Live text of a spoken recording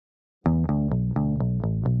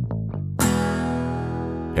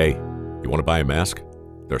Hey, you want to buy a mask?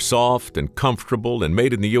 They're soft and comfortable and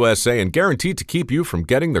made in the USA and guaranteed to keep you from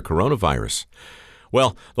getting the coronavirus.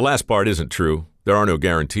 Well, the last part isn't true. There are no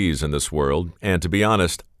guarantees in this world, and to be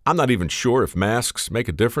honest, I'm not even sure if masks make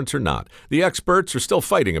a difference or not. The experts are still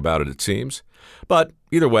fighting about it, it seems. But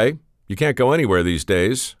either way, you can't go anywhere these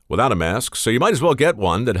days without a mask, so you might as well get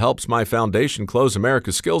one that helps my foundation close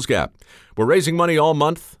America's skills gap. We're raising money all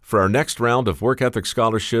month for our next round of work ethic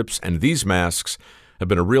scholarships, and these masks have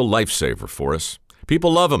been a real lifesaver for us.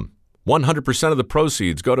 People love them. 100% of the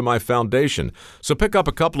proceeds go to my foundation. So pick up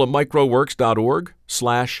a couple of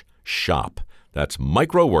microworks.org/shop. That's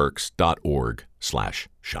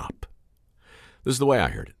microworks.org/shop. This is the way I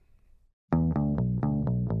heard it.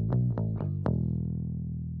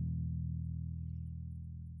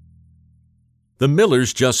 The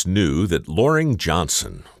Millers just knew that Loring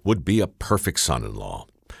Johnson would be a perfect son-in-law.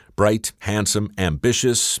 Bright, handsome,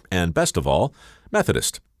 ambitious, and best of all,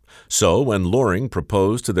 Methodist. So when Loring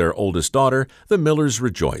proposed to their oldest daughter, the Millers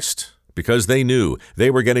rejoiced because they knew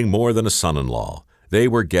they were getting more than a son-in-law. They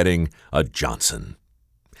were getting a Johnson.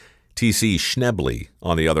 T.C. Schnebly,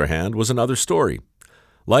 on the other hand, was another story.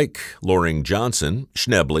 Like Loring Johnson,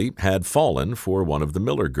 Schnebly had fallen for one of the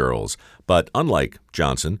Miller girls. But unlike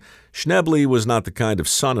Johnson, Schnebly was not the kind of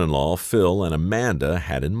son-in-law Phil and Amanda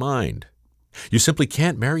had in mind. "You simply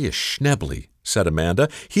can't marry a Schnebly," said Amanda.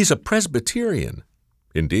 "He's a Presbyterian."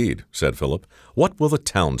 "Indeed," said Philip. "What will the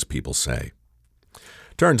townspeople say?"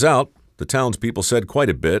 Turns out, the townspeople said quite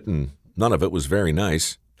a bit, and none of it was very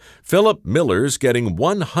nice. "Philip Miller's getting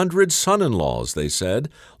 100 son-in-laws," they said.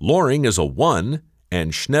 "Loring is a 1,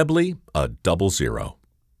 and Schnebly a 00."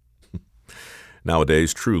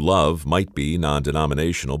 Nowadays, true love might be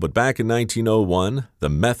non-denominational, but back in 1901, the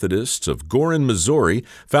Methodists of Gorin, Missouri,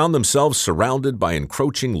 found themselves surrounded by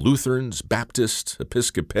encroaching Lutherans, Baptists,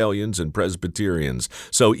 Episcopalians, and Presbyterians.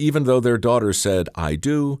 So even though their daughter said, "I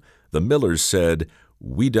do," the Millers said,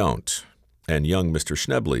 "We don't." And young Mr.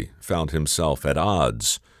 Schnebly found himself at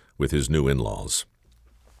odds with his new in-laws.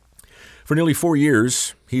 For nearly 4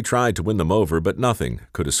 years, he tried to win them over, but nothing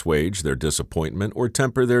could assuage their disappointment or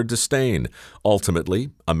temper their disdain.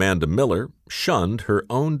 Ultimately, Amanda Miller shunned her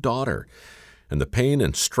own daughter, and the pain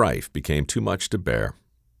and strife became too much to bear.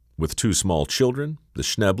 With 2 small children, the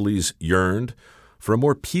Schneblys yearned for a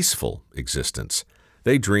more peaceful existence.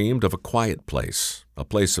 They dreamed of a quiet place, a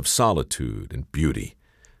place of solitude and beauty.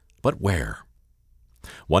 But where?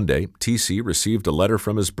 One day, T.C. received a letter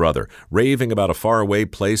from his brother, raving about a faraway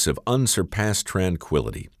place of unsurpassed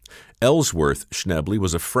tranquility. Ellsworth Schnebly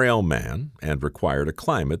was a frail man and required a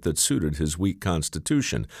climate that suited his weak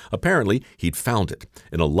constitution. Apparently, he'd found it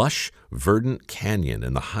in a lush, verdant canyon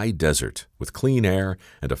in the high desert, with clean air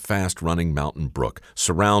and a fast-running mountain brook,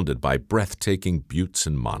 surrounded by breathtaking buttes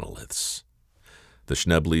and monoliths. The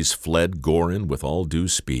Schneblys fled Gorin with all due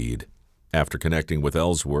speed. After connecting with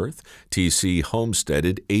Ellsworth, T.C.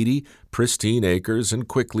 homesteaded 80 pristine acres and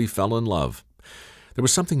quickly fell in love. There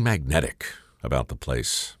was something magnetic about the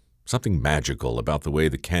place, something magical about the way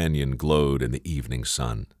the canyon glowed in the evening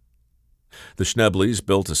sun. The Schneblys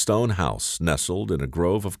built a stone house nestled in a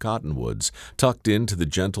grove of cottonwoods, tucked into the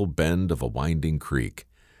gentle bend of a winding creek.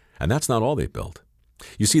 And that's not all they built.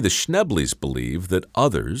 You see, the Schneblys believed that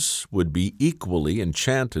others would be equally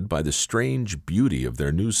enchanted by the strange beauty of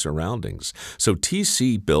their new surroundings. So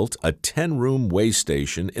T.C. built a 10-room way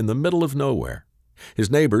station in the middle of nowhere. His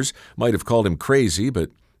neighbors might have called him crazy, but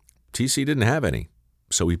T.C. didn't have any.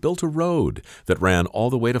 So he built a road that ran all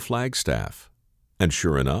the way to Flagstaff. And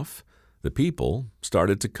sure enough, the people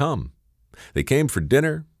started to come. They came for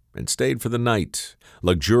dinner and stayed for the night,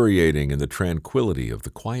 luxuriating in the tranquility of the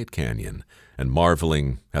quiet canyon and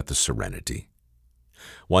marveling at the serenity.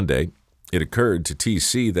 One day, it occurred to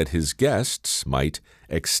T.C. that his guests might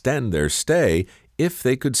extend their stay if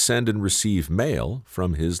they could send and receive mail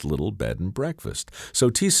from his little bed and breakfast. So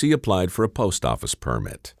T.C. applied for a post office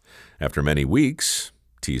permit. After many weeks,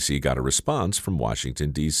 T.C. got a response from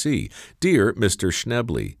Washington, D.C. "Dear Mr.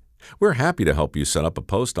 Schnebly, we're happy to help you set up a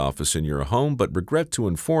post office in your home, but regret to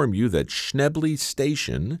inform you that Schnebly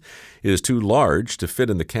Station is too large to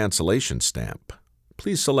fit in the cancellation stamp.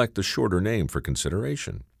 Please select a shorter name for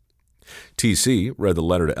consideration." T.C. read the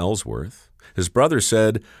letter to Ellsworth. His brother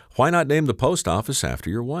said, "Why not name the post office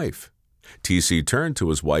after your wife?" T.C. turned to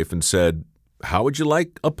his wife and said, "How would you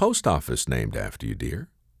like a post office named after you, dear?"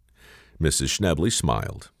 Mrs. Schnebly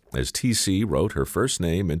smiled as T.C. wrote her first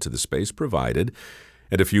name into the space provided,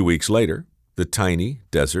 and a few weeks later, the tiny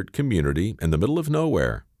desert community in the middle of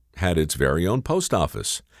nowhere had its very own post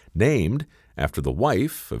office, named after the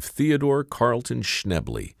wife of Theodore Carleton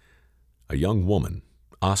Schnebly, a young woman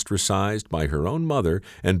ostracized by her own mother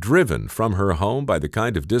and driven from her home by the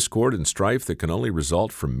kind of discord and strife that can only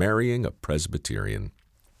result from marrying a Presbyterian.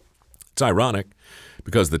 It's ironic,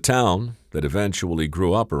 because the town that eventually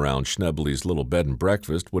grew up around Schnebley's little bed and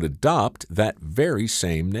breakfast would adopt that very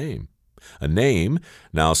same name, a name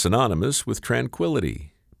now synonymous with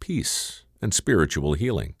tranquility, peace, and spiritual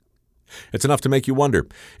healing. It's enough to make you wonder,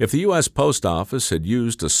 if the U.S. Post Office had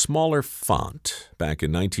used a smaller font back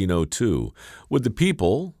in 1902, would the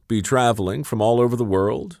people be traveling from all over the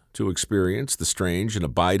world to experience the strange and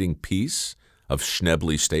abiding peace of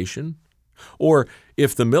Schnebley Station? Or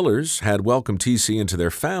if the Millers had welcomed T.C. into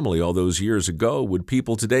their family all those years ago, would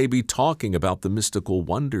people today be talking about the mystical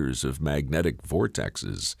wonders of magnetic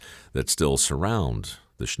vortexes that still surround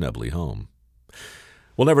the Schnebley home?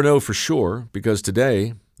 We'll never know for sure, because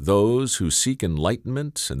today, those who seek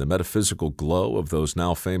enlightenment and the metaphysical glow of those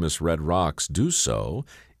now famous red rocks do so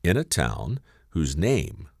in a town whose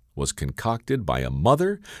name was concocted by a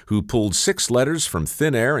mother who pulled 6 letters from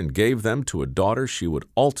thin air and gave them to a daughter she would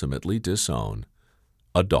ultimately disown.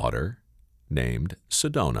 A daughter named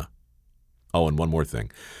Sedona. Oh, and one more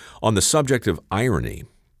thing. On the subject of irony,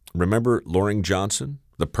 remember Loring Johnson,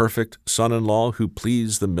 the perfect son-in-law who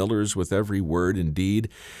pleased the Millers with every word and deed?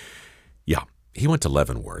 Yeah, he went to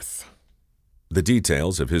Leavenworth. The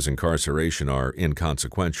details of his incarceration are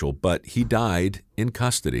inconsequential, but he died in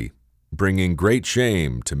custody, bringing great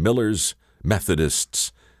shame to Millers,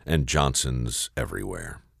 Methodists, and Johnsons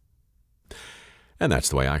everywhere. And that's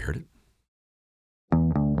the way I heard it.